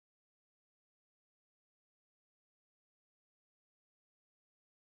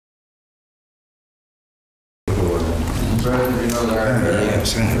President, you know that.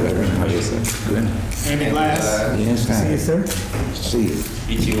 Yes, I have. How is that? Good. Andy Glass. Yes, I See you, sir. See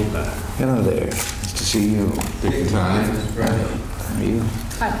you. Hello there. Nice to see you. Big time, Mr. President. How are you?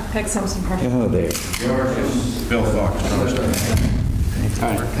 Hi, Peg Simpson. Hello there. George is Bill Fox.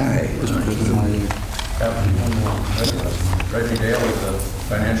 Hi. Hi. Mr. President, how are you? Reggie Dale is the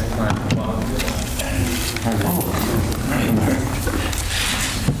financial plan fund.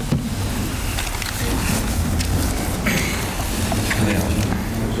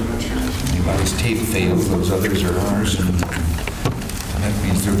 Anybody's tape fails, those others are ours, and that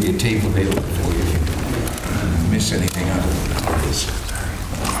means there'll be a tape available for you if you miss anything out of this.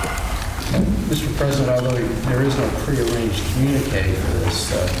 Mr. President, although there is no prearranged communique for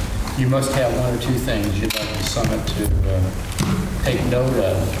this, you must have one or two things you'd like the summit to take note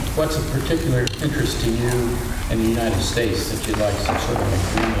of. What's of particular interest to you in the United States that you'd like some sort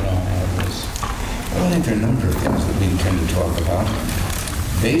of agreement on out of this? Well, I think there are a number of things that we intend to talk about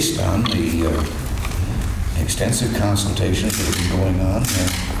based on the extensive consultations that have been going on for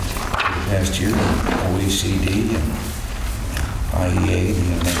the past year with OECD and IEA, the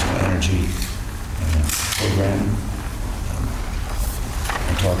International Energy Program.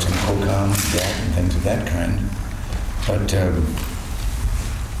 I talked in COCOM, GATT, and things of that kind. But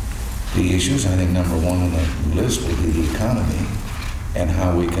the issues, I think, number one on the list will be the economy and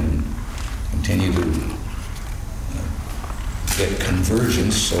how we can continue to get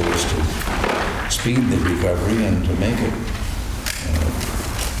convergence so as to speed the recovery and to make it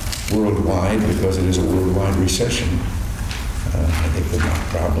worldwide, because it is a worldwide recession. I think there are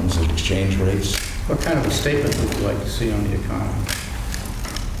problems with exchange rates. What kind of a statement would you like to see on the economy?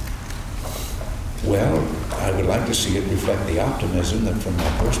 Well, I would like to see it reflect the optimism that from my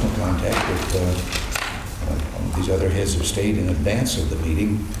personal contact with these other heads of state in advance of the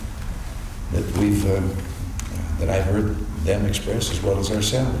meeting that that I've heard them express as well as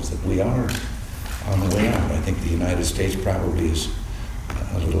ourselves, that we are on the way out. I think the United States probably is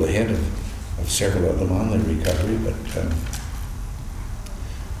a little ahead of several of them on their recovery, but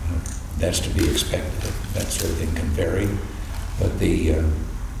that's to be expected. That sort of thing can vary. But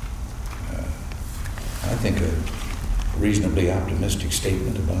I think a reasonably optimistic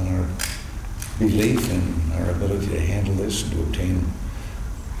statement about our belief in our ability to handle this and to obtain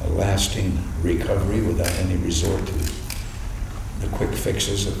a lasting recovery without any resort to the quick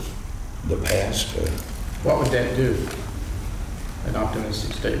fixes of the past. What would that do? An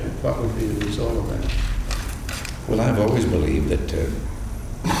optimistic statement. What would be the result of that? Well, I've always believed that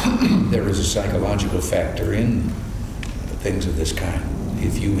there is a psychological factor in things of this kind.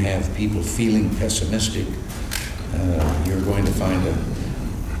 If you have people feeling pessimistic, you're going to find a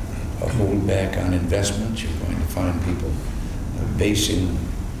holdback on investment. You're going to find people basing,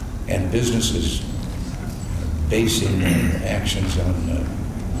 and businesses basing their actions on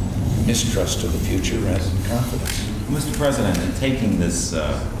mistrust of the future rather than confidence. Mr. President, in taking this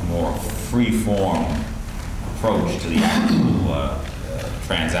more free-form approach to the actual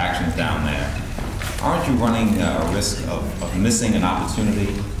transactions down there, aren't you running a risk of missing an opportunity?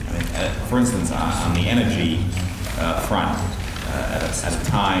 I mean, for instance, on the energy front, at a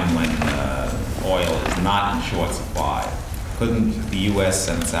time when oil is not in short supply, couldn't the U.S.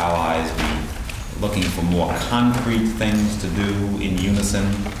 and its allies be looking for more concrete things to do in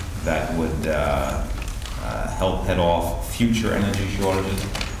unison that would help head off future energy shortages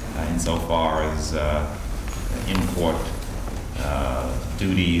insofar as import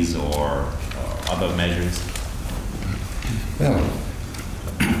duties or other measures? Well,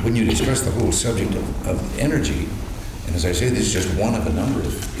 when you discuss the whole subject of energy, and as I say, this is just one of a number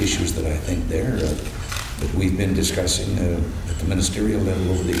of issues that I think that we've been discussing at the ministerial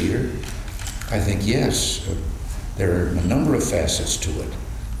level over the year, I think, yes, there are a number of facets to it.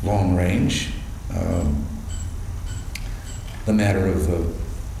 Long range, the matter of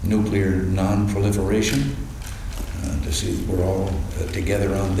nuclear non-proliferation, to see that we're all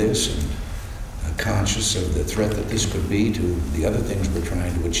together on this and conscious of the threat that this could be to the other things we're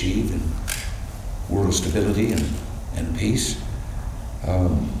trying to achieve in world stability and peace.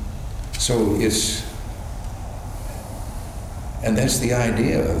 So it's, and that's the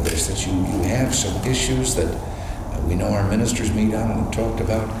idea of this, that you have some issues that we know our ministers meet on and have talked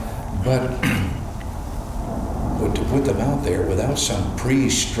about, but to put them out there without some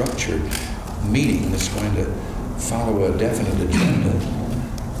pre-structured meeting that's going to follow a definite agenda,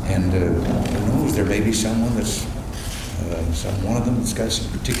 and who knows, there may be someone that's, one of them that's got some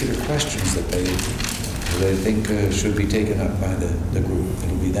particular questions that they think should be taken up by the group.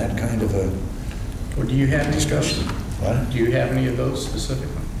 It'll be that kind of a Or do you have any discussion. What? Do you have any of those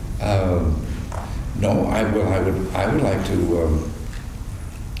specifically? No, I would like to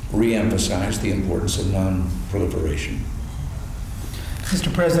re-emphasize the importance of non-proliferation.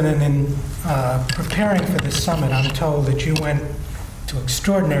 Mr. President, in preparing for this summit, I'm told that you went to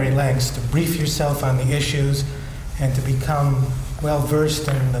extraordinary lengths to brief yourself on the issues and to become well-versed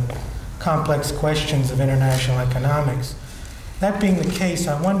in the complex questions of international economics. That being the case,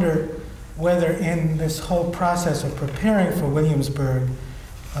 I wonder whether in this whole process of preparing for Williamsburg,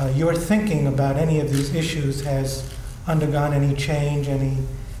 your thinking about any of these issues has undergone any change, any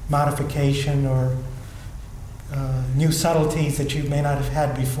modification, or new subtleties that you may not have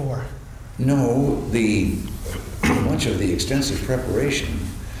had before? No, much of the extensive preparation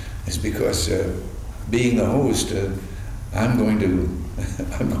is because being the host, I'm going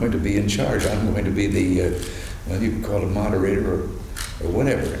to be in charge. I'm going to be the well, you can call it moderator or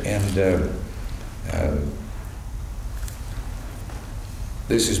whatever. And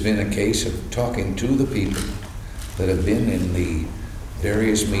this has been a case of talking to the people that have been in the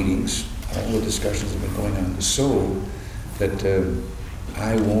various meetings. All the discussions have been going on, so that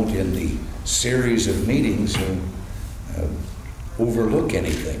I won't, in the series of meetings, overlook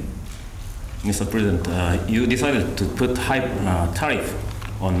anything. Mr. President, you decided to put high tariff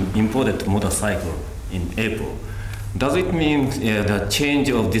on imported motorcycle in April. Does it mean the change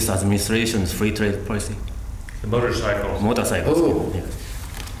of this administration's free trade policy? The motorcycles. Motorcycles. Oh. Yes.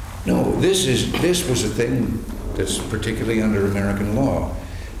 No, this was a thing that's particularly under American law,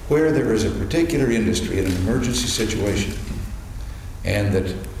 where there is a particular industry in an emergency situation and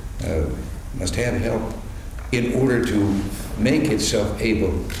that must have help in order to make itself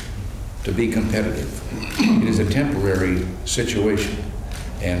able to be competitive. It is a temporary situation,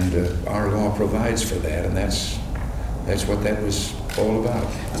 and our law provides for that, and that's what that was all about.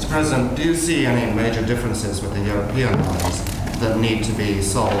 Mr. President, do you see any major differences with the European allies that need to be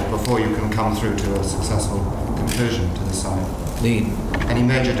solved before you can come through to a successful conclusion to the summit? Any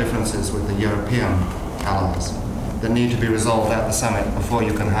major differences with the European allies that need to be resolved at the summit before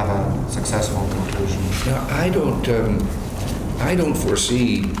you can have a successful conclusion? Now, I don't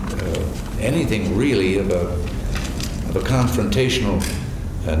foresee anything really of a confrontational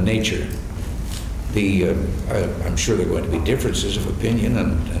nature. I'm sure there are going to be differences of opinion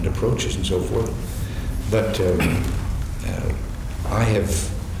and approaches and so forth, but I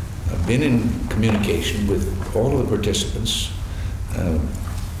have been in communication with all of the participants. In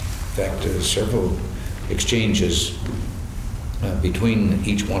fact, several exchanges between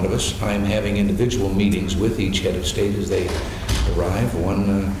each one of us. I'm having individual meetings with each head of state as they arrive.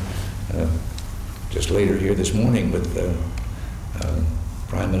 One just later here this morning with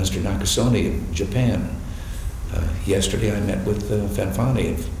Prime Minister Nakasone of Japan. Yesterday I met with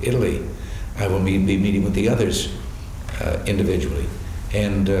Fanfani of Italy. I will be meeting with the others individually.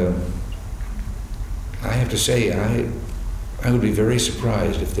 And I have to say, I would be very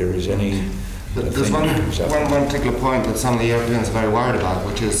surprised if there is any. There's one particular point that some of the Europeans are very worried about,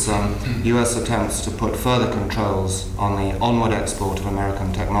 which is U.S. attempts to put further controls on the onward export of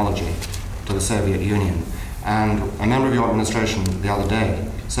American technology to the Soviet Union. And a member of your administration the other day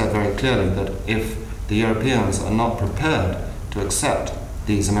said very clearly that if the Europeans are not prepared to accept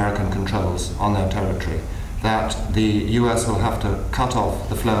these American controls on their territory, that the U.S. will have to cut off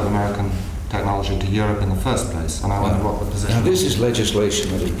the flow of American technology to Europe in the first place. And I wonder what the position is. Now, this is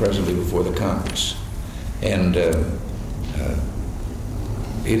legislation that is presently before the Congress, and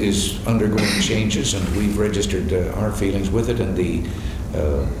it is undergoing changes, and we've registered our feelings with it, and the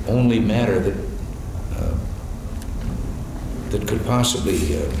only matter that could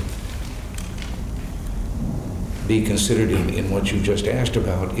possibly be considered in what you just asked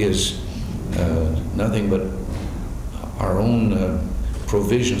about is nothing but our own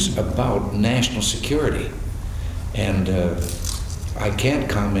provisions about national security. And I can't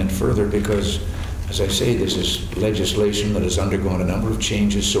comment further because, as I say, this is legislation that has undergone a number of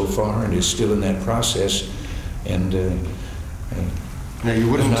changes so far and is still in that process. And no,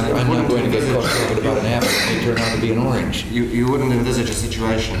 you wouldn't, I'm not going to get caught talking about an apple that may turn out to be an orange. You wouldn't envisage a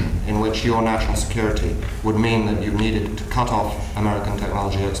situation in which your national security would mean that you needed to cut off American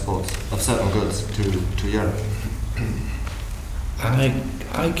technology exports of certain goods to Europe?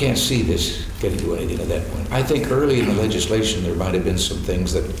 I can't see this getting to anything at that point. I think early in the legislation there might have been some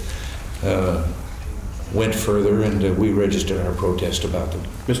things that went further, and we registered our protest about them.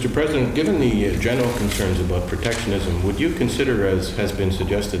 Mr. President, given the general concerns about protectionism, would you consider, as has been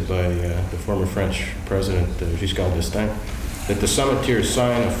suggested by the former French President Giscard d'Estaing, that the summiteers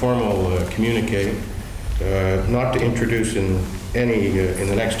sign a formal communique not to introduce in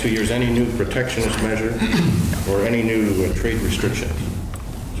the next 2 years any new protectionist measure or any new trade restrictions,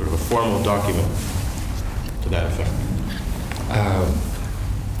 sort of a formal document that effect?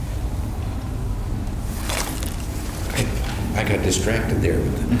 I got distracted there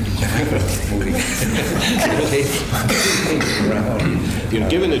with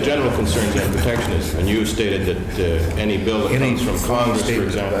Given the general concerns on protectionism, and you stated that any bill that comes from Congress, for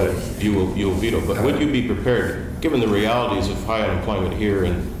example, you will veto, but would you be prepared, given the realities of high unemployment here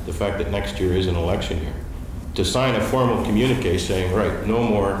and the fact that next year is an election year, to sign a formal communique saying, right,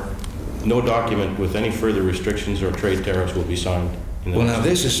 no document with any further restrictions or trade tariffs will be signed? Well, now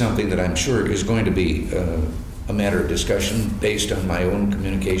this is something that I'm sure is going to be a matter of discussion based on my own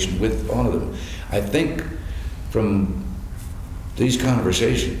communication with all of them. I think from these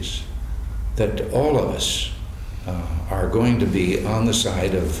conversations that all of us are going to be on the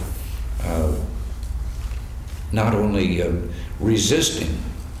side of not only resisting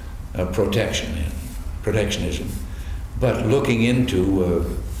protectionism, but looking into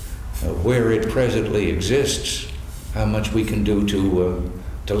where it presently exists, how much we can do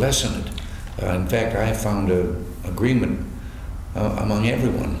to lessen it. In fact, I found an agreement among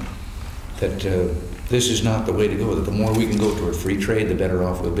everyone that this is not the way to go, that the more we can go toward free trade, the better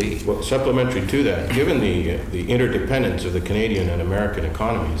off we'll be. Well, supplementary to that, given the interdependence of the Canadian and American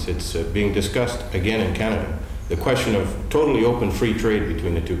economies, it's being discussed again in Canada, the question of totally open free trade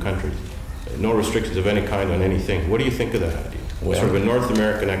between the two countries, no restrictions of any kind on anything. What do you think of that idea? Well, sort of a North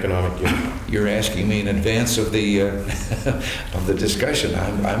American economic union. You're asking me in advance of the of the discussion.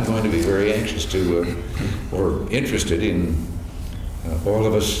 I'm going to be very anxious to, or interested in, all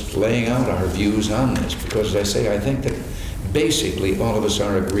of us laying out our views on this, because, as I say, I think that basically all of us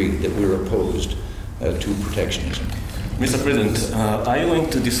are agreed that we're opposed to protectionism. Mr. President, are you going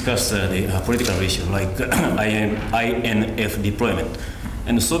to discuss the political issue like INF deployment?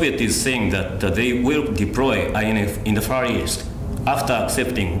 And the Soviet is saying that they will deploy INF in the Far East after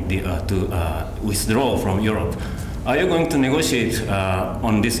accepting to withdraw from Europe. Are you going to negotiate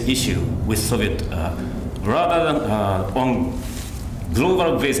on this issue with Soviet rather than on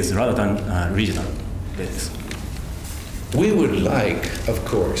global basis rather than regional basis? We would like, of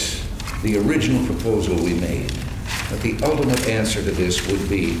course, the original proposal we made, but the ultimate answer to this would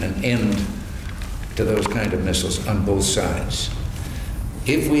be an end to those kind of missiles on both sides.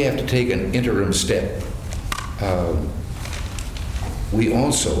 If we have to take an interim step, we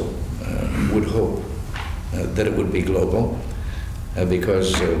also would hope that it would be global,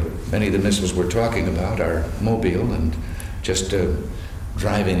 because many of the missiles we're talking about are mobile, and just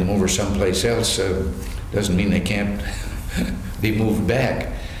driving them over someplace else doesn't mean they can't be moved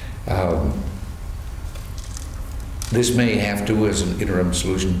back. This may have to, as an interim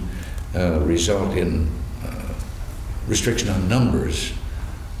solution, result in restriction on numbers,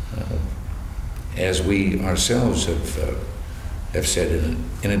 as we ourselves have said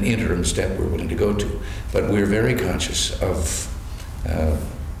in an interim step we're willing to go to. But we're very conscious of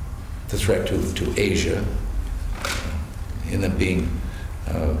the threat to Asia, in them being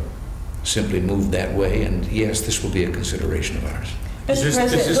simply moved that way, and yes, this will be a consideration of ours. Mr.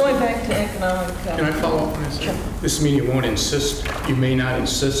 President, going back to economic... Can I follow up on this? Sure. This means you won't insist, you may not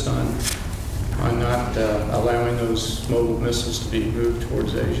insist on not allowing those mobile missiles to be moved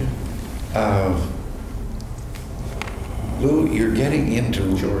towards Asia? Lou, you're getting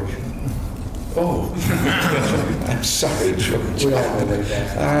into... George. Oh, I'm sorry, George.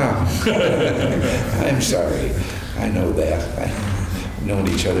 I'm sorry. I know that. I've known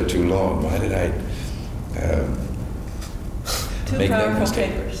each other too long. Why did I Two make that powerful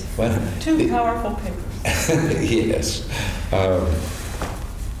mistake? papers. What? Two powerful papers. Yes.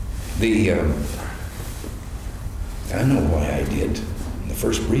 I know why I did. The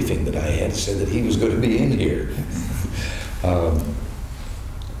first briefing that I had said that he was going to be in here.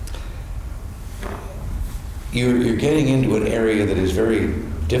 You're getting into an area that is very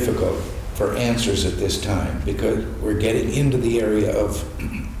difficult for answers at this time, because we're getting into the area of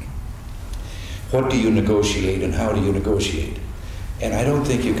what do you negotiate and how do you negotiate. And I don't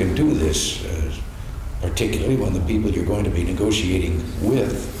think you can do this, particularly when the people you're going to be negotiating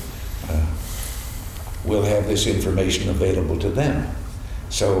with will have this information available to them.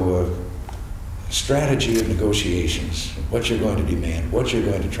 So strategy of negotiations, what you're going to demand, what you're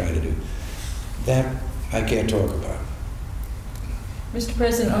going to try to do, that I can't talk about. Mr.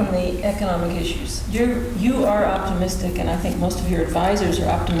 President, on the economic issues, you are optimistic, and I think most of your advisors are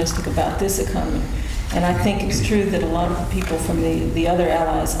optimistic about this economy. And I think it's true that a lot of the people from the other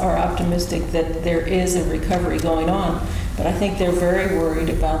allies are optimistic that there is a recovery going on. But I think they're very worried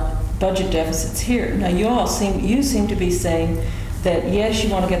about budget deficits here. Now, you seem to be saying that yes, you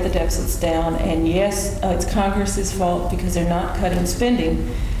want to get the deficits down, and yes, it's Congress's fault because they're not cutting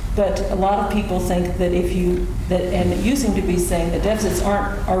spending. But a lot of people think that and you seem to be saying the deficits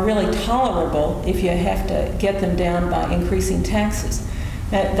are really tolerable if you have to get them down by increasing taxes.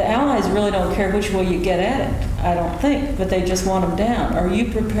 Now, the Allies really don't care which way you get at it, I don't think, but they just want them down. Are you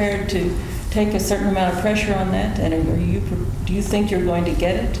prepared to take a certain amount of pressure on that, and do you think you're going to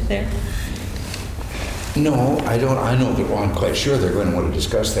get it there? No, I don't. I know that, well, I'm quite sure they're going to want to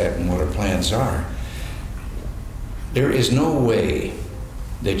discuss that and what our plans are. There is no way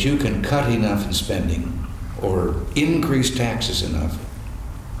that you can cut enough in spending or increase taxes enough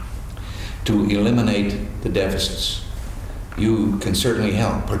to eliminate the deficits. You can certainly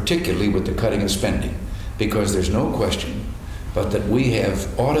help, particularly with the cutting of spending, because there's no question but that we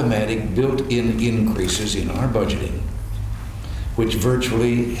have automatic built-in increases in our budgeting which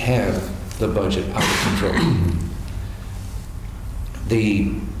virtually have the budget out of control.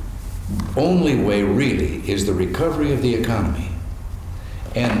 The only way really is the recovery of the economy.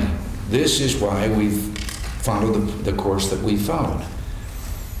 And this is why we've followed the course that we followed.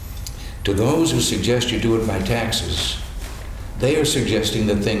 To those who suggest you do it by taxes, they are suggesting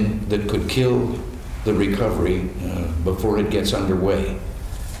the thing that could kill the recovery before it gets underway.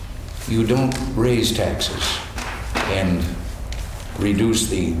 You don't raise taxes and reduce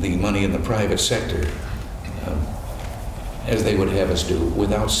the money in the private sector as they would have us do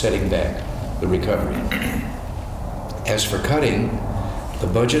without setting back the recovery. As for cutting, the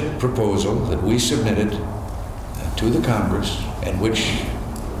budget proposal that we submitted to the Congress, and which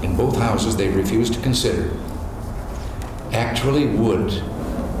in both houses they refused to consider, actually would,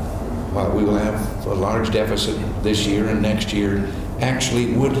 while we will have a large deficit this year and next year,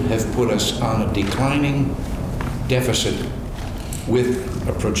 actually would have put us on a declining deficit with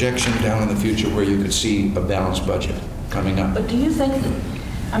a projection down in the future where you could see a balanced budget coming up. But do you think,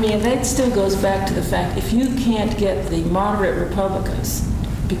 I mean, that still goes back to the fact if you can't get the moderate Republicans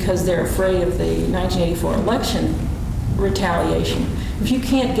because they're afraid of the 1984 election retaliation, if you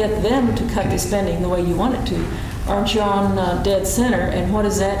can't get them to cut the spending the way you want it to, aren't you on dead center? And what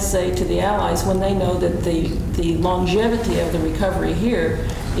does that say to the Allies when they know that the longevity of the recovery here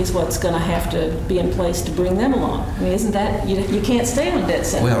is what's going to have to be in place to bring them along? I mean, isn't that, you can't stay on dead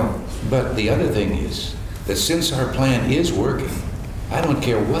center. Well, but the other thing is that since our plan is working, I don't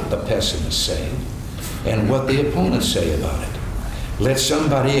care what the pessimists say and what the opponents say about it. Let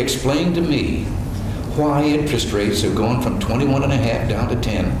somebody explain to me why interest rates have gone from 21.5 down to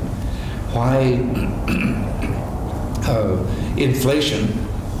 10, why inflation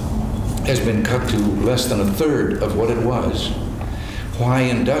has been cut to less than a third of what it was, why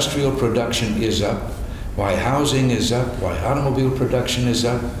industrial production is up, why housing is up, why automobile production is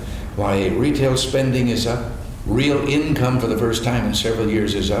up, why retail spending is up, real income for the first time in several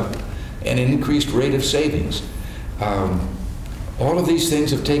years is up, and an increased rate of savings. All of these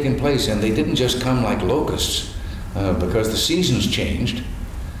things have taken place, and they didn't just come like locusts because the seasons changed.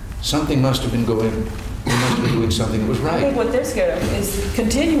 Something must have been going, we must have been doing something that was right. I think what they're scared of is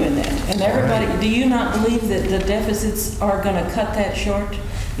continuing that. And everybody, do you not believe that the deficits are going to cut that short?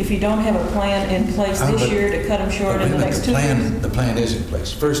 If you don't have a plan in place this year to cut them short in the next 2 years? The plan is in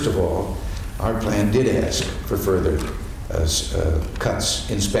place. First of all, our plan did ask for further cuts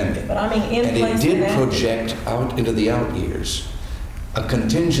in spending. But I mean, in place. And it did project out into the out years a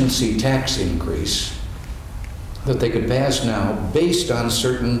contingency tax increase that they could pass now based on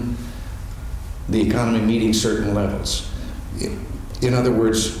the economy meeting certain levels. In other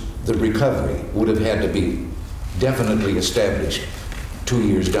words, the recovery would have had to be definitely established 2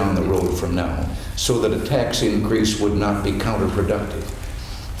 years down the road from now so that a tax increase would not be counterproductive.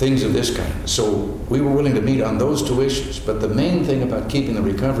 Things of this kind. So we were willing to meet on those two issues, but the main thing about keeping the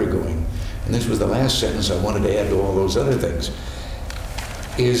recovery going, and this was the last sentence I wanted to add to all those other things,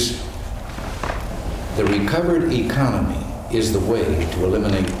 is the recovered economy is the way to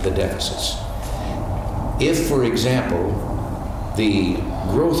eliminate the deficits. If, for example, the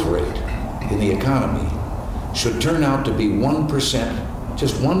growth rate in the economy should turn out to be 1%,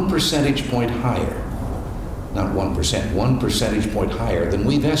 just 1 percentage point higher, not 1%, 1 percentage point higher than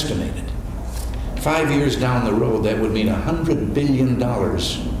we've estimated, 5 years down the road, that would mean $100 billion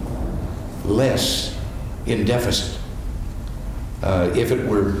less in deficit. If it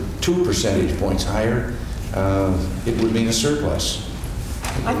were 2 percentage points higher, it would mean a surplus.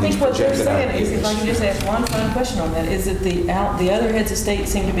 I think what they're saying is, if I can just ask one final question on that, is that the other heads of state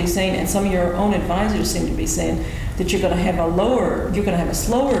seem to be saying, and some of your own advisors seem to be saying, that you're going to have a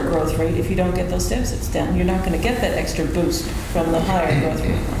slower growth rate if you don't get those deficits down. You're not going to get that extra boost from the higher growth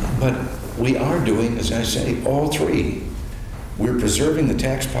rate. But we are doing, as I say, all three. We're preserving the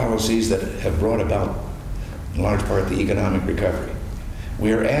tax policies that have brought about, in large part, the economic recovery.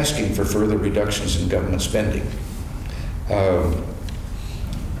 we are asking for further reductions in government spending.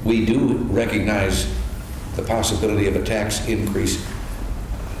 We do recognize the possibility of a tax increase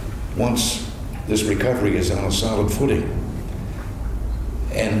once this recovery is on a solid footing,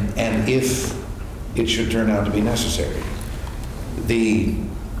 and if it should turn out to be necessary.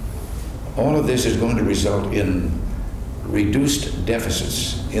 All of this is going to result in reduced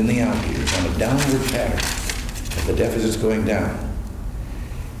deficits in the out years on a downward pattern of the deficits going down.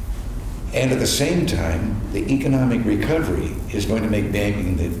 And at the same time, the economic recovery is going to make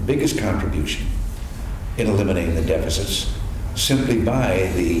banking the biggest contribution in eliminating the deficits simply by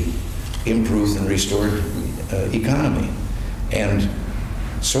the improved and restored economy. And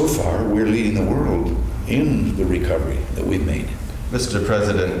so far, we're leading the world in the recovery that we've made. Mr.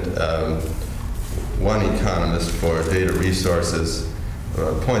 President, one economist for Data Resources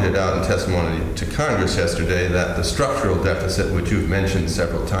pointed out in testimony to Congress yesterday that the structural deficit, which you've mentioned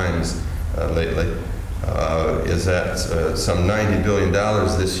several times lately, is at some $90 billion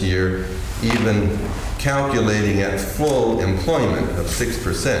this year, even calculating at full employment of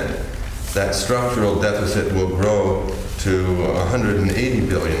 6%. That structural deficit will grow to $180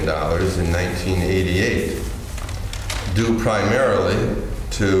 billion in 1988, due primarily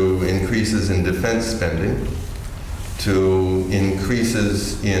to increases in defense spending, to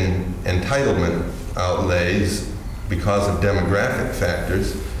increases in entitlement outlays because of demographic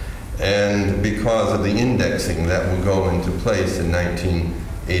factors, and because of the indexing that will go into place in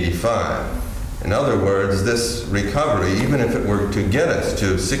 1985. In other words, this recovery, even if it were to get us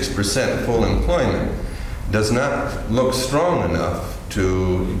to 6% full employment, does not look strong enough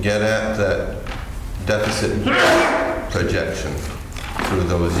to get at that deficit projection through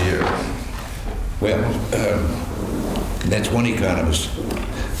those years. Well, that's one economist's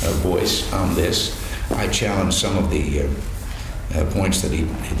voice on this. I challenge some of the points that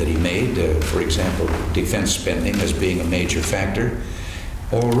he made. For example, defense spending as being a major factor.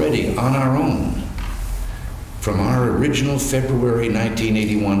 Already on our own, from our original February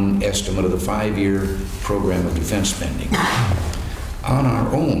 1981 estimate of the 5-year program of defense spending, on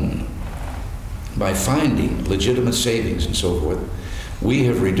our own, by finding legitimate savings and so forth, we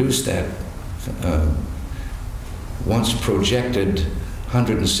have reduced that once projected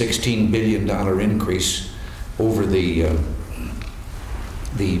 $116 billion increase over the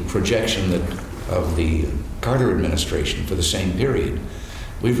projection of the Carter administration for the same period.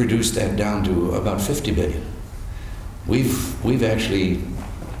 We've reduced that down to about $50 billion. We've actually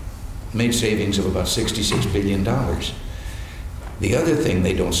made savings of about $66 billion. The other thing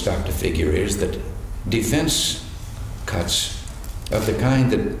they don't stop to figure is that defense cuts of the kind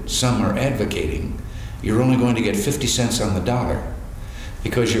that some are advocating, you're only going to get 50 cents on the dollar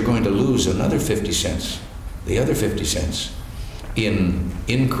because you're going to lose another 50 cents, the other 50 cents, in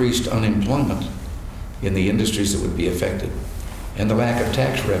increased unemployment in the industries that would be affected, and the lack of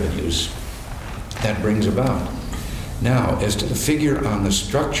tax revenues that brings about. Now, as to the figure on the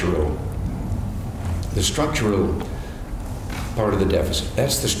structural part of the deficit,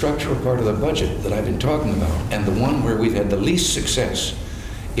 that's the structural part of the budget that I've been talking about, and the one where we've had the least success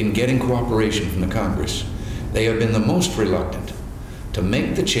in getting cooperation from the Congress. They have been the most reluctant to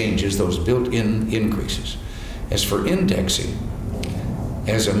make the changes, those built-in increases. As for indexing,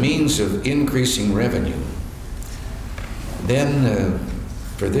 as a means of increasing revenue, then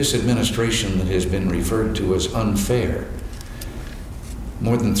for this administration that has been referred to as unfair,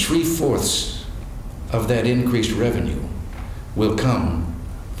 more than 3/4 of that increased revenue will come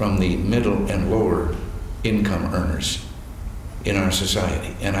from the middle and lower income earners in our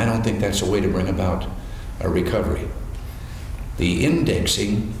society. And I don't think that's a way to bring about a recovery. The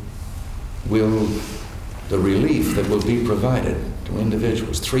indexing the relief that will be provided to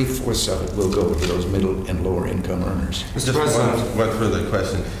individuals, 3/4 of it will go to those middle and lower income earners. Mr. President, one further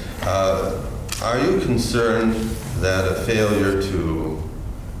question. Are you concerned that a failure to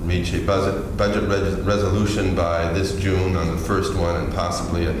reach a budget resolution by this June on the first one, and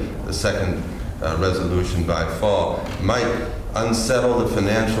possibly the second resolution by fall, might unsettle the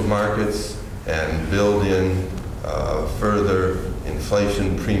financial markets and build in further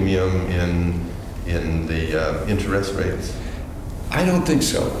inflation premium in the interest rates? I don't think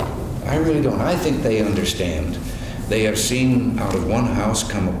so. I really don't. I think they understand. They have seen out of one house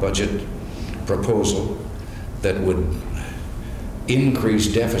come a budget proposal that would increase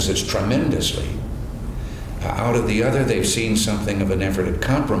deficits tremendously. Out of the other, they've seen something of an effort at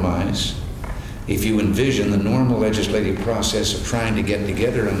compromise. If you envision the normal legislative process of trying to get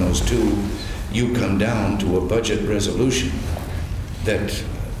together on those two, you come down to a budget resolution that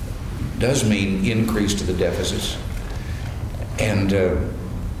does mean increase to the deficits. And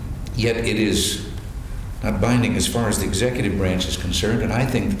yet it is not binding as far as the executive branch is concerned, and I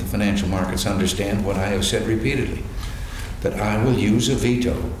think that the financial markets understand what I have said repeatedly, that I will use a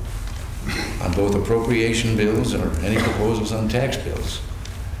veto on both appropriation bills or any proposals on tax bills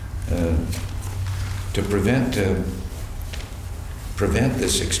to prevent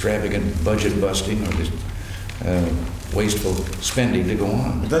this extravagant budget busting or this wasteful spending to go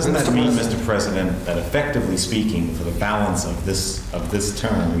on. Doesn't that mean, Mr. President, that effectively speaking, for the balance of this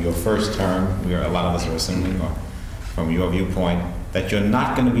term, your first term, a lot of us are assuming, or from your viewpoint, that you're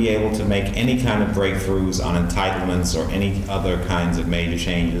not going to be able to make any kind of breakthroughs on entitlements or any other kinds of major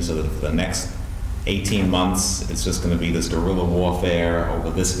changes, so that for the next 18 months it's just going to be this guerrilla warfare over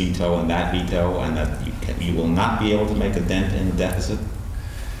this veto and that veto, and that you will not be able to make a dent in the deficit?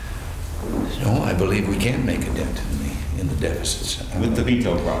 No, I believe we can make a dent in the deficits. With the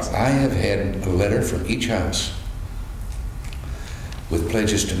veto process? I have had a letter from each house with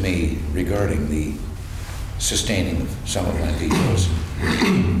pledges to me regarding the sustaining of some of my vetoes.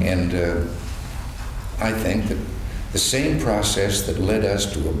 And I think that the same process that led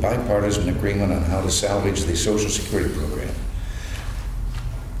us to a bipartisan agreement on how to salvage the Social Security program,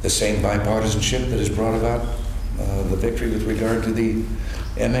 the same bipartisanship that has brought about the victory with regard to the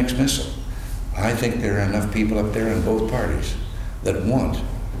MX missile. I think there are enough people up there in both parties that want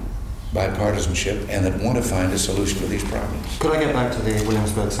bipartisanship and that want to find a solution to these problems. Could I get back to the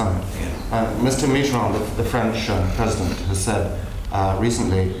Williamsburg summit? Yeah. Mr. Mitterrand, the French president, has said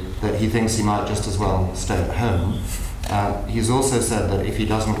recently that he thinks he might just as well stay at home. He's also said that if he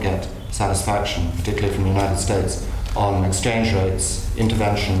doesn't get satisfaction, particularly from the United States, on exchange rates,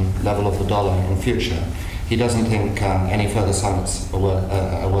 intervention, level of the dollar in future, he doesn't think any further summits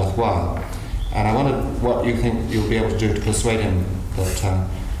are worthwhile. And I wondered what you think you'll be able to do to persuade him that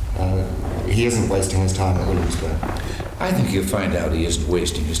he isn't wasting his time at Williamsburg. I think you'll find out he isn't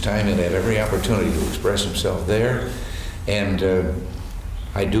wasting his time. He'll have every opportunity to express himself there. And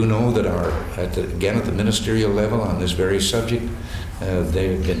I do know that again at the ministerial level on this very subject,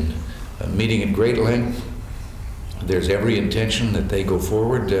 they've been meeting at great length. There's every intention that they go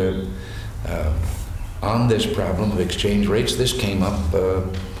forward on this problem of exchange rates. This came up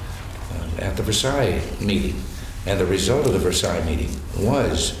at the Versailles meeting, and the result of the Versailles meeting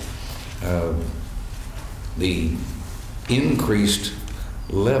was the increased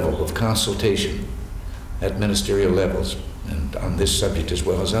level of consultation at ministerial levels, and on this subject as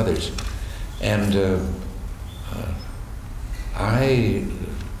well as others. And I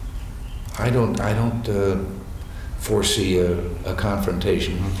don't foresee a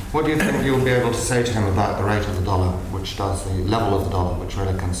confrontation. What do you think you'll be able to say to him about the rate of the dollar, the level of the dollar, which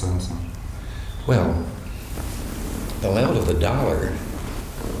really concerns him? Well, the level of the dollar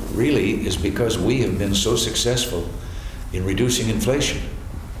really is because we have been so successful in reducing inflation.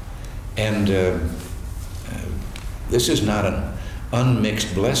 And this is not an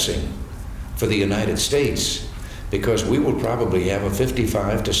unmixed blessing for the United States, because we will probably have a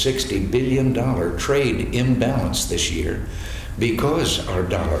 $55 to $60 billion trade imbalance this year because our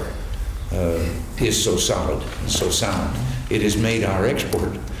dollar is so solid, so sound. It has made our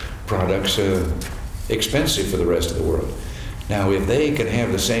export products expensive for the rest of the world. Now, if they can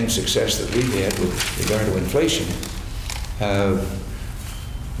have the same success that we've had with regard to inflation,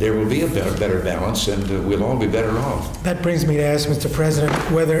 there will be a better balance, and we'll all be better off. That brings me to ask, Mr. President,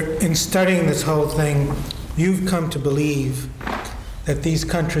 whether in studying this whole thing, you've come to believe that these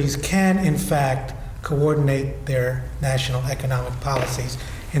countries can, in fact, coordinate their national economic policies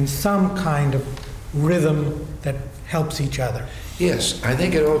in some kind of rhythm that helps each other. Yes, I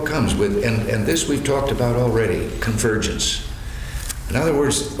think it all comes with, and this we've talked about already, convergence. In other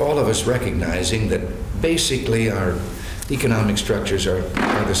words, all of us recognizing that basically our economic structures are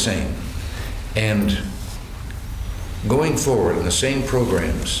the same. And going forward in the same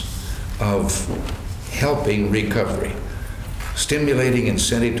programs of helping recovery, stimulating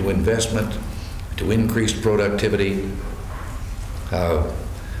incentive to investment, to increased productivity,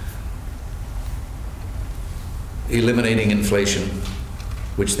 eliminating inflation,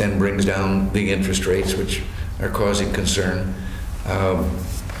 which then brings down big interest rates, which are causing concern.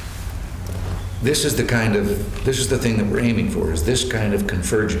 This is the thing that we're aiming for, is this kind of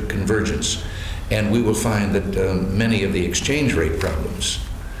convergence. And we will find that many of the exchange rate problems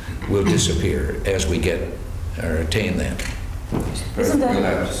will disappear as we get or attain that. Isn't that- We'll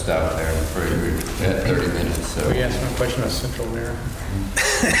have to stop there for 30 minutes, so. We asked one question about Central America,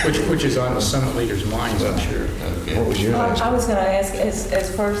 which is on the summit leaders' minds, I'm sure. Okay. What was your last? I was going to ask,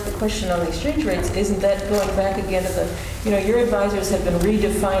 as far as the question on the exchange rates, isn't that going back again to the, your advisors have been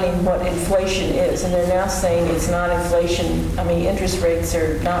redefining what inflation is, and they're now saying it's not inflation. I mean, interest rates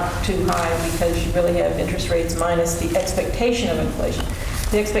are not too high because you really have interest rates minus the expectation of inflation.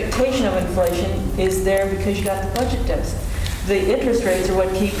 The expectation of inflation is there because you got the budget deficit. The interest rates are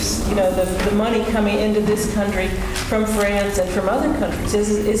what keeps, the money coming into this country from France and from other countries.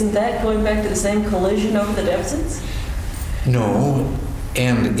 Isn't that going back to the same collision over the deficits? No,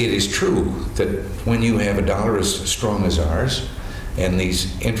 and it is true that when you have a dollar as strong as ours and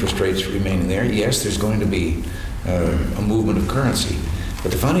these interest rates remaining there, yes, there's going to be a movement of currency.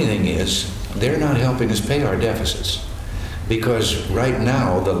 But the funny thing is, they're not helping us pay our deficits because right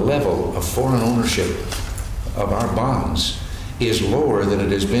now the level of foreign ownership of our bonds is lower than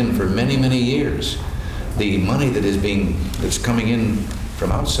it has been for many, many years. The money that's coming in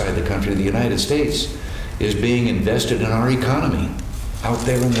from outside the country, the United States, is being invested in our economy out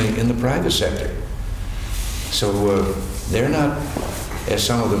there in the private sector. So they're not, as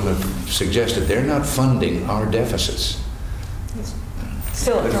some of them have suggested, they're not funding our deficits.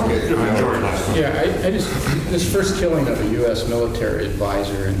 Still, Yeah, this first killing of a U.S. military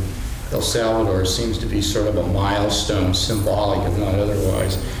advisor in El Salvador seems to be sort of a milestone, symbolic if not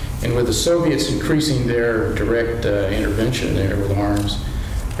otherwise. And with the Soviets increasing their direct intervention there with arms,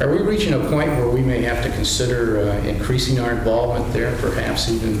 are we reaching a point where we may have to consider increasing our involvement there, perhaps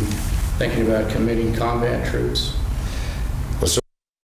even thinking about committing combat troops?